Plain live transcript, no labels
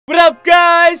What up,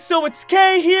 guys? So it's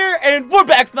Kay here, and we're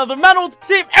back with another Madden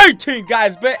Team 18,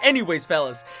 guys. But anyways,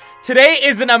 fellas, today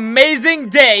is an amazing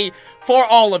day for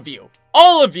all of you.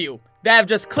 All of you that have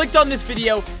just clicked on this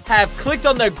video have clicked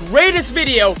on the greatest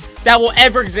video that will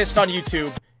ever exist on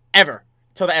YouTube, ever.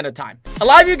 Till the end of time. A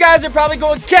lot of you guys are probably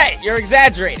going, Kay, you're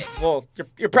exaggerating. Well,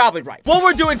 you're probably right. What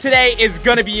we're doing today is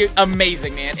gonna be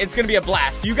amazing, man. It's gonna be a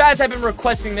blast. You guys have been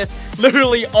requesting this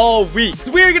literally all week.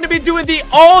 So we're gonna be doing the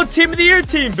All Team of the Year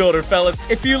team builder, fellas.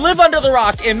 If you live under the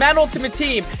rock, in Madden Ultimate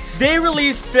Team, they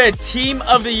released the Team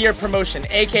of the Year promotion,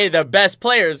 aka the best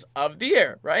players of the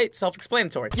year, right?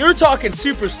 Self-explanatory. You're talking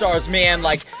superstars, man,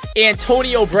 like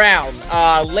Antonio Brown,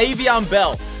 Le'Veon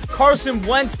Bell, Carson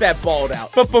Wentz that balled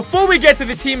out. But before we get to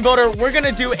the team builder, we're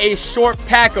gonna do a short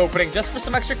pack opening just for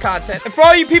some extra content. And for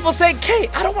all you people saying, Kay,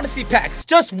 I don't want to see packs,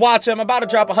 just watch them. I'm about to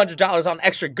drop $100 on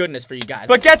extra goodness for you guys.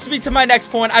 But gets me to my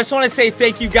next point. I just want to say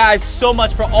thank you guys so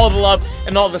much for all the love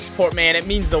and all the support, man. It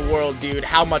means the world, dude,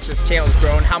 how much this channel's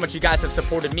grown, how much you guys have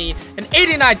supported me and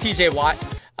 89 TJ Watt.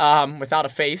 Without a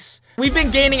face. We've been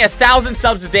gaining 1,000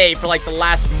 subs a day for like the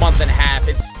last month and a half.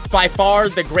 It's by far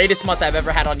the greatest month I've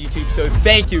ever had on YouTube, so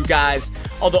thank you guys.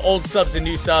 All the old subs and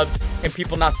new subs and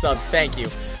people not subs, thank you.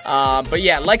 But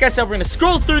yeah, like I said, we're gonna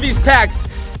scroll through these packs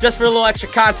just for a little extra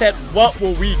content. What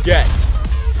will we get?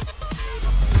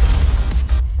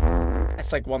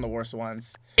 That's like one of the worst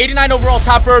ones. 89 overall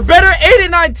topper, better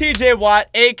 89 TJ Watt,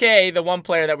 aka the one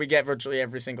player that we get virtually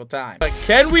every single time. But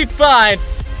can we find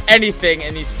anything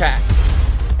in these packs?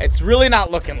 It's really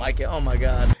not looking like it. Oh my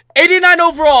god. 89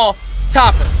 overall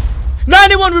topper,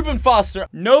 91 Reuben Foster.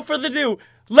 No further ado,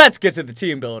 let's get to the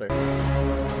team builder.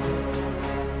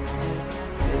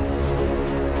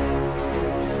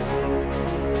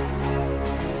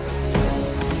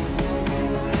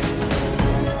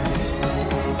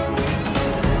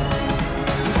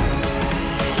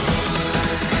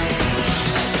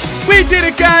 We did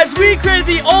it, guys. We created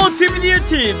the All Team of the Year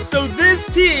team. So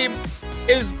this team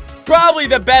is probably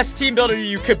the best team builder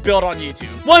you could build on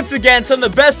YouTube. Once again, some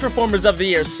of the best performers of the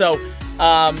year. So,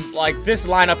 like, this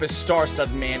lineup is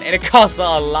star-studded, man, and it costs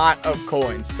a lot of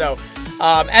coins. So,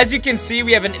 as you can see,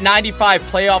 we have a 95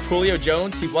 playoff Julio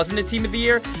Jones. He wasn't a team of the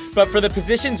year, but for the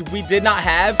positions we did not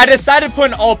have, I decided to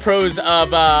put in all pros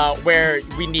of where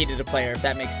we needed a player, if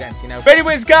that makes sense, you know. But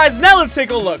anyways, guys, now let's take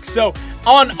a look. So,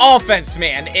 on offense,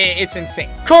 man, it's insane.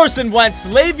 Carson Wentz,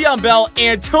 Le'Veon Bell,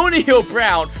 Antonio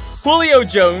Brown, Julio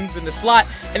Jones in the slot,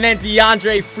 and then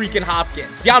DeAndre freaking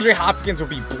Hopkins. DeAndre Hopkins will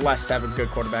be blessed to have a good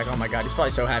quarterback. Oh my god, he's probably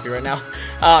so happy right now.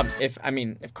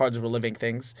 If cards were living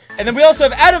things. And then we also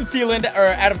have Adam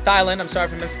Thielen, I'm sorry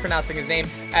for mispronouncing his name,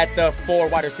 at the 4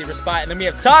 wide receiver spot. And then we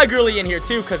have Todd Gurley in here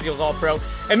too, because he was all pro.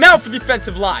 And now for the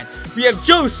defensive line, we have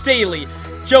Joe Staley,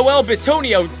 Joel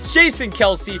Bitonio, Jason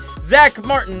Kelsey, Zach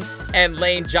Martin, and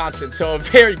Lane Johnson. So a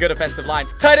very good offensive line.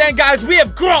 Tight end, guys, we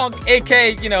have Gronk,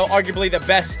 aka, you know, arguably the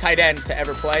best tight end to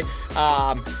ever play.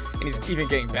 And he's even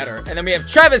getting better. And then we have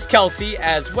Travis Kelce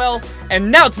as well.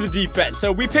 And now to the defense.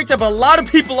 So we picked up a lot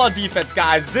of people on defense,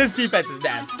 guys. This defense is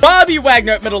nasty. Bobby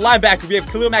Wagner at middle linebacker. We have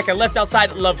Khalil Mack at left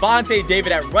outside. Levante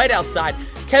David at right outside.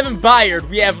 Kevin Byard.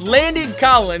 We have Landon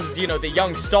Collins, you know, the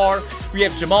young star. We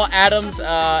have Jamal Adams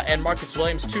and Marcus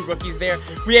Williams, 2 rookies there.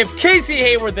 We have Casey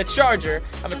Hayward, the Charger.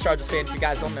 I'm a Chargers fan if you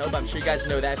guys don't know, but I'm sure you guys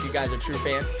know that if you guys are true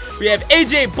fans. We have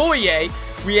AJ Boye.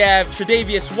 We have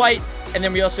Tre'Davious White. And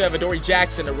then we also have Adoree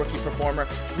Jackson, a rookie performer.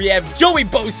 We have Joey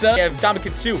Bosa. We have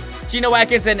Ndamukong Suh, Geno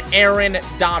Atkins, and Aaron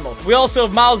Donald. We also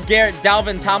have Myles Garrett,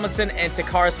 Dalvin Tomlinson, and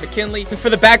Takaris McKinley. And for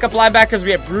the backup linebackers,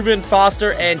 we have Reuben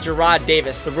Foster and Jarrad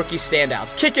Davis, the rookie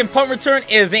standouts. Kick and punt return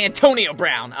is Antonio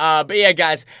Brown. But yeah,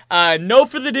 guys, no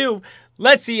further ado.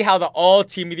 Let's see how the All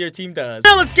Team of the Year team does.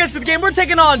 Now let's get to the game. We're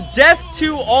taking on Death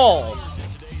to All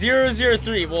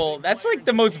 003. Well, that's like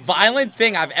the most violent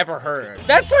thing I've ever heard.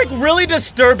 That's like really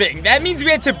disturbing. That means we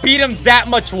had to beat him that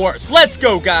much worse. Let's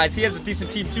go, guys. He has a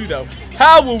decent team too, though.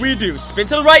 How will we do? Spin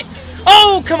to the right.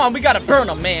 Oh, come on. We gotta burn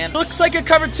him, man. Looks like a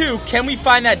cover 2. Can we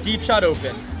find that deep shot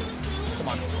open? Come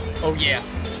on. Oh, yeah.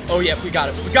 Oh, yeah. We got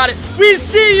it. We got it. We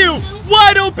see you.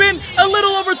 Wide open. A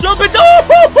little overthrown, but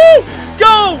oh,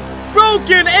 go.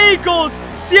 Broken ankles.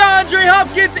 DeAndre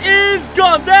Hopkins is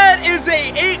gone. That is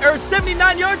a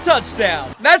 79-yard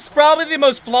touchdown. That's probably the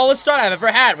most flawless start I've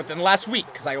ever had within the last week,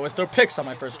 because I always throw picks on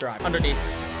my first drive. Underneath.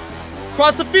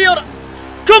 Across the field.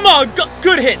 Come on.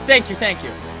 Good hit. Thank you. Thank you.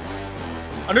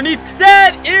 Underneath.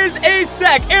 That is a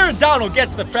sack. Aaron Donald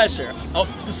gets the pressure. Oh,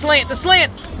 the slant. The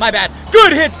slant. My bad.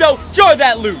 Good hit, though. Jar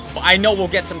that loose. I know we'll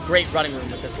get some great running room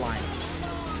with this line.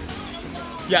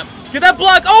 Yep. Get that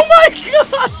block. Oh, my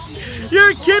God.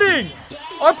 You're kidding.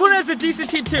 Our opponent has a decent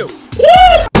team, too.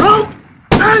 Woo! Broke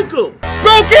ankle.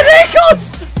 Broken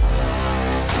ankles!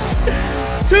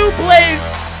 2 plays,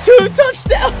 2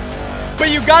 touchdowns. But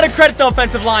you gotta credit the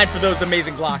offensive line for those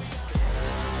amazing blocks.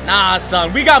 Nah,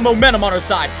 son, we got momentum on our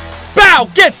side. Bow!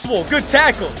 Get swole! Good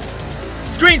tackle.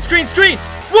 Screen, screen, screen!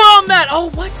 We're on that! Oh,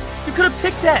 what? You could have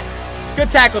picked that. Good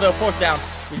tackle, though. 4th down.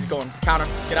 He's going. Counter.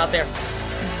 Get out there.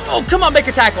 Oh, come on, make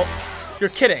a tackle. You're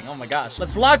kidding. Oh, my gosh.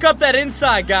 Let's lock up that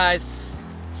inside, guys.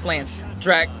 Slants.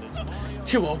 Drag.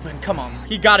 2 open. Come on.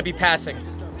 He got to be passing.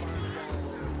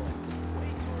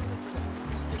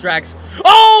 Drags.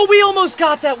 Oh, we almost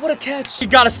got that. What a catch. You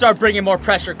got to start bringing more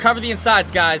pressure. Cover the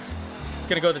insides, guys. It's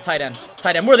going to go to the tight end.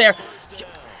 Tight end. We're there.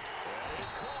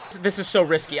 This is so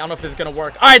risky. I don't know if this is going to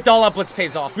work. All right, the all-out blitz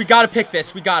pays off. We got to pick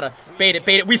this. We got to bait it.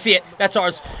 Bait it. We see it. That's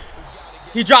ours.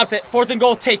 He dropped it. 4th and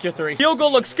goal. Take your 3. Field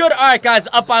goal looks good. All right, guys.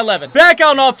 Up by 11. Back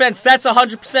out on offense. That's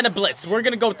 100% a blitz. We're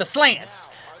going to go with the slants.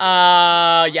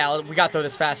 Yeah, we got to throw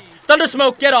this fast. Thunder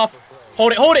smoke. Get off.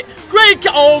 Hold it. Hold it. Great.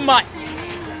 Oh, my.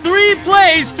 3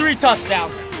 plays, 3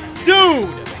 touchdowns. Dude.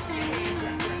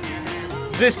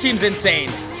 This team's insane.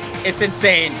 It's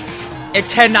insane. It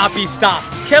cannot be stopped.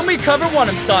 Can we cover one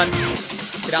him, son?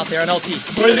 Get out there on LT.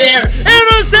 We're there.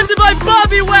 Intercepted by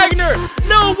Bobby Wagner.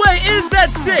 No way. Is that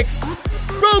 6?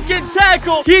 Broken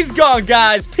tackle. He's gone,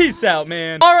 guys. Peace out,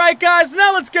 man. All right, guys.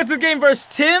 Now let's get to the game versus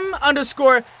Tim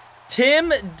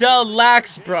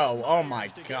Deluxe, bro. Oh, my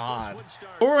God.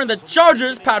 We're in the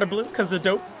Chargers, powder blue, because they're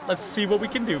dope. Let's see what we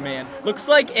can do, man. Looks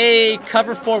like a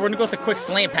cover 4. We're going to go with the quick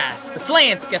slant pass. The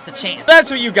slants get the chance. That's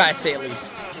what you guys say, at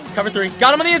least. Cover 3.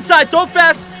 Got him on the inside. Throw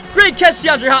fast. Great catch,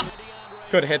 DeAndre Hop.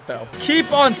 Good hit, though.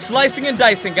 Keep on slicing and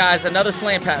dicing, guys. Another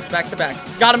slant pass, back to back.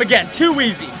 Got him again. Too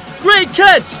easy. Great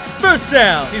catch. 1st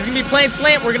down. He's going to be playing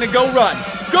slant. We're going to go run.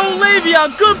 Go,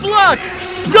 Le'Veon. Good block.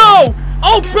 Go.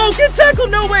 Oh, broken tackle.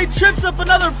 No way. Trips up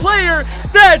another player.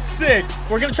 That's 6.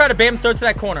 We're going to try to bam throw to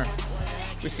that corner.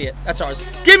 We see it. That's ours.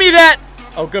 Give me that.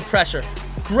 Oh, good pressure.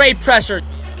 Great pressure.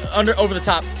 Over the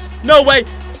top. No way.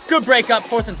 Good break up.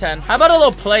 4th and 10. How about a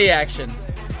little play action?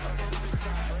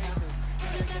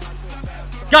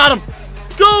 Got him.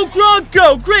 Go,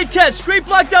 Gronko. Great catch. Great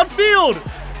block downfield.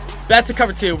 That's a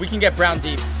cover 2. We can get Brown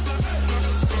deep.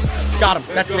 Got him.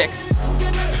 That's 6.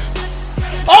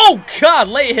 Oh, God.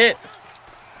 Late hit.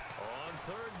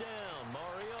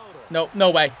 Nope. No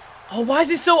way. Oh, why is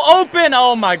he so open?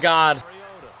 Oh, my God.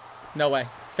 No way.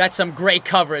 That's some great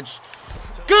coverage.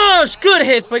 Gosh, good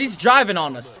hit, but he's driving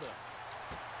on us.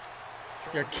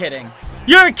 You're kidding.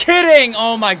 You're kidding!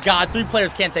 Oh my God, 3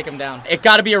 players can't take him down. It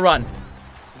gotta be a run.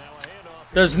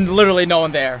 There's literally no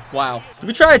one there. Wow. Did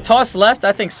we try a toss left?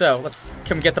 I think so.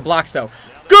 Can we get the blocks though?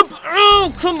 Good.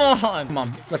 Oh, come on. Come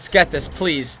on. Let's get this,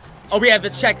 please. Oh, we have the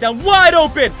check down wide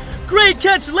open. Great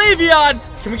catch, Le'Veon.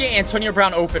 Can we get Antonio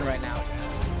Brown open right now?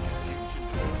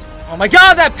 Oh my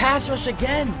God, that pass rush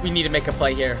again. We need to make a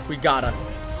play here. We gotta.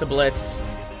 It's a blitz.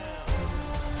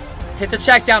 Hit the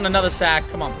check down, another sack.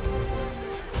 Come on.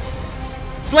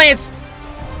 Slants.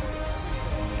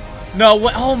 No,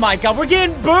 what? Oh my God, we're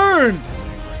getting burned.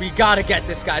 We gotta get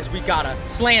this, guys. We gotta.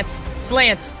 Slants.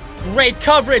 Slants. Great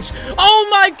coverage. Oh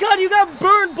my God, you got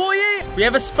burned, boy. We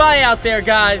have a spy out there,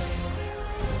 guys.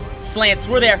 Slants,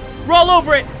 we're there. Roll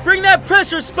over it. Bring that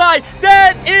pressure, spy.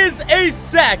 That is a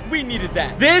sack. We needed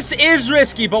that. This is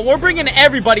risky, but we're bringing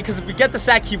everybody because if we get the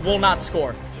sack, he will not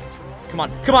score. Come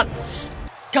on. Come on.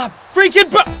 God, freaking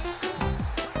bro.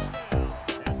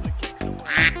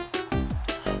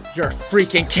 You're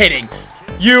freaking kidding.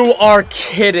 You are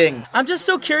kidding. I'm just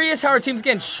so curious how our team's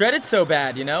getting shredded so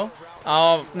bad, you know?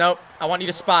 Oh, nope. I want you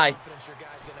to spy.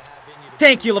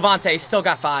 Thank you, Levante. Still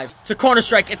got 5. It's a corner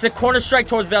strike. It's a corner strike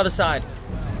towards the other side.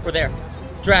 We're there.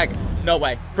 Drag. No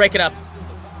way. Break it up.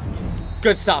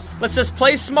 Good stuff. Let's just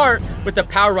play smart with the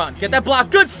power run. Get that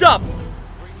block. Good stuff.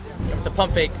 With the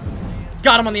pump fake.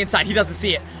 Got him on the inside. He doesn't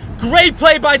see it. Great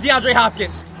play by DeAndre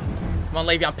Hopkins. Come on,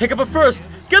 Le'Veon. Pick up a first.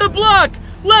 Get a block.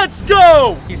 Let's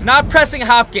go. He's not pressing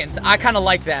Hopkins. I kind of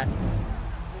like that.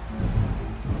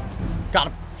 Got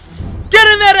him. Get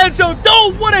in that end zone.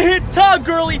 Don't want to hit Todd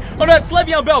Gurley. Oh, no, that's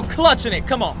Le'Veon Bell clutching it.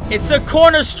 Come on. It's a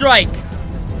corner strike.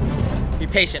 Be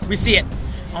patient. We see it.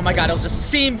 Oh, my God. It was just a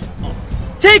seam.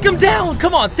 Take him down.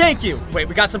 Come on. Thank you. Wait,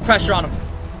 we got some pressure on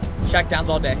him. Check downs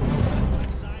all day.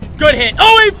 Good hit.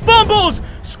 Oh, he fumbles.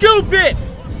 Scoop it.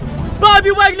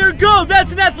 Bobby Wagner, go.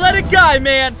 That's an athletic guy,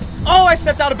 man. Oh, I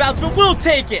stepped out of bounds, but we'll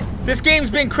take it. This game's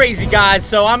been crazy, guys,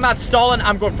 so I'm not stalling.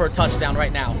 I'm going for a touchdown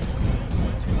right now.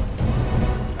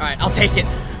 All right, I'll take it.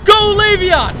 Go,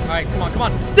 Le'Veon. All right, come on, come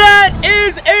on. That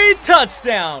is a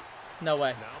touchdown. No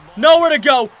way. Nowhere to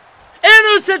go.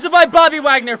 Intercepted by Bobby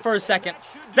Wagner for a second.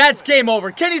 That's game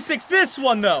over. Can he six this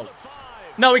one, though?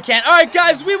 No, we can't. All right,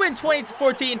 guys, we win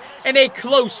 20-14 in a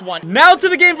close one. Now to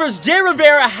the game versus Jay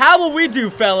Rivera. How will we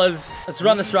do, fellas? Let's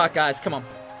run this rock, guys. Come on.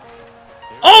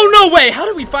 Oh, no way. How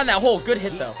did we find that hole? Good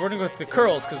hit, though. We're going to go with the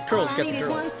curls because curls get the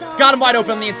girls. Got him wide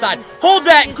open on the inside. Hold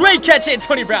that. Great catch,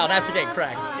 Antonio Brown, after getting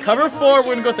cracked. Cover 4. We're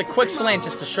going to go with the quick slant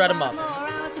just to shred him up.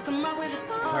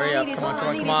 Hurry up. Come on, come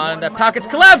on, come on. That pocket's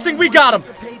collapsing. We got him.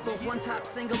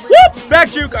 Whoop! Back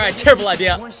juke. All right, terrible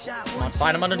idea. Come on,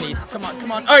 find him underneath. Come on,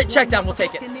 come on. All right, check down. We'll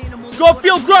take it. Go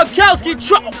field,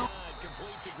 Gronkowski.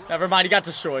 Never mind, he got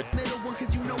destroyed.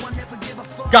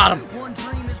 Got him.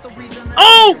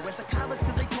 Oh!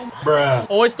 Bruh.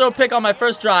 Always throw a pick on my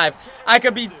first drive. I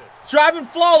could be driving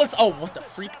flawless. Oh, what the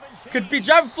freak? Could be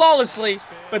driving flawlessly,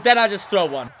 but then I just throw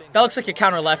one. That looks like a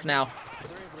counter left now.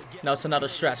 No, it's another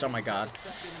stretch. Oh, my God.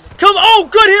 Come on. Oh,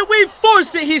 good hit. We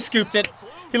forced it. He scooped it.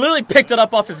 He literally picked it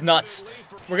up off his nuts.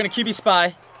 We're going to QB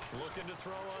spy.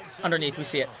 Underneath, we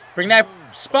see it. Bring that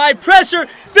spy pressure.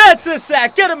 That's a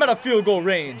sack. Get him at a field goal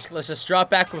range. Let's just drop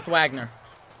back with Wagner.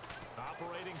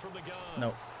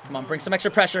 No. Come on, bring some extra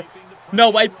pressure.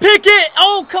 No way. Pick it.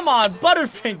 Oh, come on.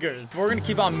 Butterfingers. We're going to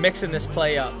keep on mixing this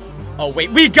play up. Oh, wait.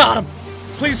 We got him.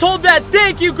 Please hold that.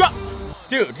 Thank you.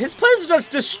 Dude, his players are just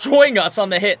destroying us on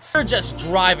the hits. They're just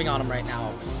driving on him right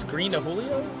now. Screen to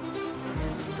Julio.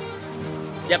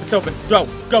 Yep, it's open. Go,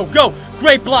 go, go.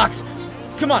 Great blocks.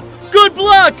 Come on. Good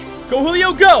block. Go,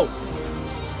 Julio, go.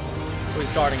 Oh,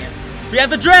 he's guarding it. We have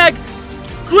the drag.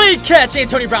 Great catch,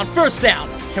 Antonio Brown. First down.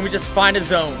 Can we just find a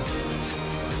zone?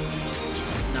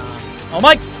 Nah. Oh,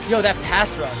 my. Yo, that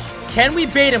pass rush. Can we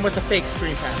bait him with the fake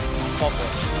screen pass? Fall for it.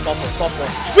 Fall for it. Fall for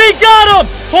it. We got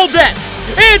him. Hold that.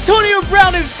 Antonio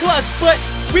Brown is clutch, but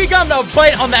we got him to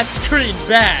bite on that screen.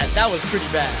 Bad. That was pretty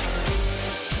bad.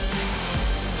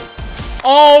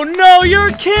 Oh, no.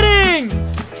 You're kidding.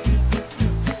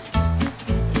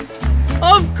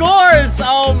 Of course.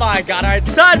 Oh, my God. All right,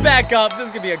 tied back up. This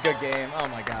is going to be a good game. Oh,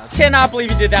 my gosh. Cannot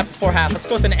believe he did that before half. Let's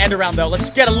go with an end around, though. Let's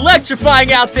get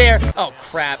electrifying out there. Oh,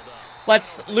 crap.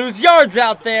 Let's lose yards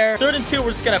out there. 3rd and 2.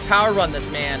 We're just going to power run this,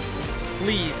 man.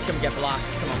 Please, can we get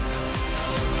blocks? Come on.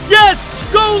 Yes!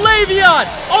 Go, Le'Veon!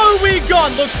 Are we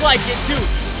gone? Looks like it, dude.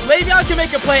 Le'Veon can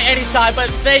make a play anytime, but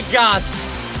thank gosh.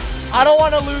 I don't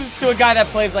want to lose to a guy that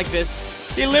plays like this.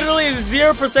 He literally is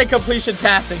 0% completion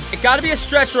passing. It got to be a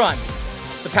stretch run.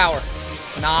 It's a power.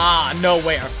 Nah,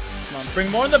 nowhere. Come on, bring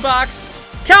more in the box.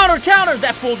 Counter, counter.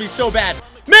 That fooled me so bad.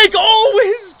 Make,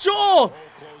 oh, his jaw.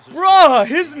 Bruh,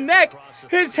 his neck,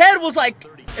 his head was like,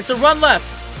 it's a run left.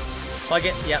 Plug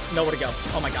it. Yep, nowhere to go.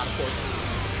 Oh my God, of course.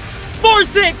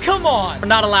 Force it. Come on. We're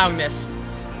not allowing this.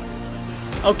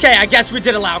 Okay, I guess we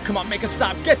did allow. Come on, make a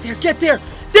stop. Get there, get there.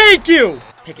 Thank you.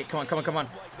 Pick it. Come on, come on, come on.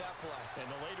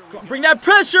 Come on, bring that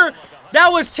pressure. That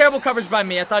was terrible coverage by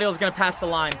me. I thought he was going to pass the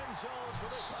line.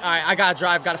 All right, I got to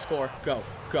drive, got to score. Go,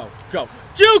 go, go.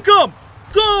 Juke him.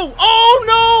 Go. Oh,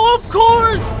 no, of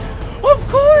course. Of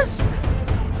course.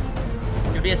 It's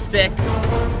going to be a stick.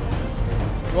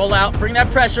 Roll out, bring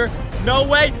that pressure. No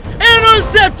way.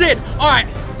 Intercepted. All right,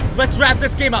 let's wrap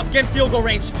this game up. Get in field goal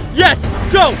range. Yes,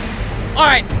 go. All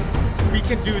right, we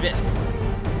can do this.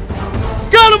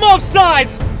 Got him off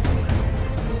sides.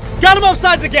 Got him off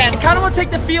sides again. I kind of want to take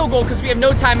the field goal because we have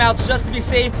no timeouts just to be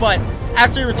safe, but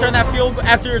after you return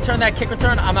that kick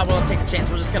return, I'm not willing to take the chance.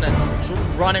 We're just going to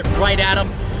run it right at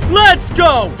him. Let's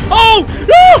go. Oh,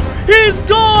 no, he's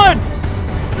gone.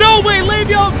 No way,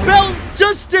 Le'Veon Bell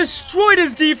just destroyed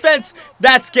his defense.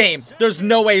 That's game. There's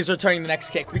no way he's returning the next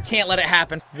kick. We can't let it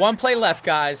happen. One play left,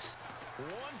 guys.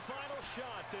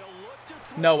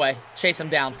 No way. Chase him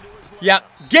down. Yep.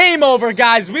 Game over,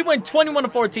 guys. We win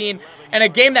 21-14 in a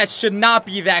game that should not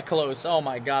be that close. Oh,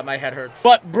 my God. My head hurts.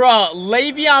 But, bruh,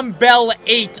 Le'Veon Bell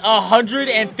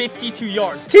 152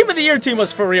 yards. Team of the Year team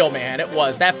was for real, man. It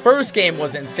was. That first game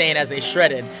was insane as they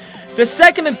shredded. The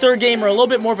second and third game are a little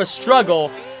bit more of a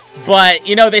struggle, but,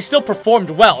 you know, they still performed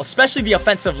well, especially the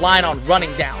offensive line on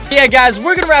running downs. So yeah, guys,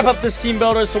 we're going to wrap up this team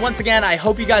builder. So once again, I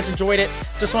hope you guys enjoyed it.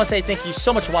 Just want to say thank you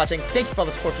so much for watching. Thank you for all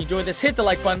the support. If you enjoyed this, hit the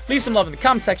like button. Leave some love in the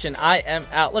comment section. I am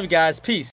out. Love you guys. Peace.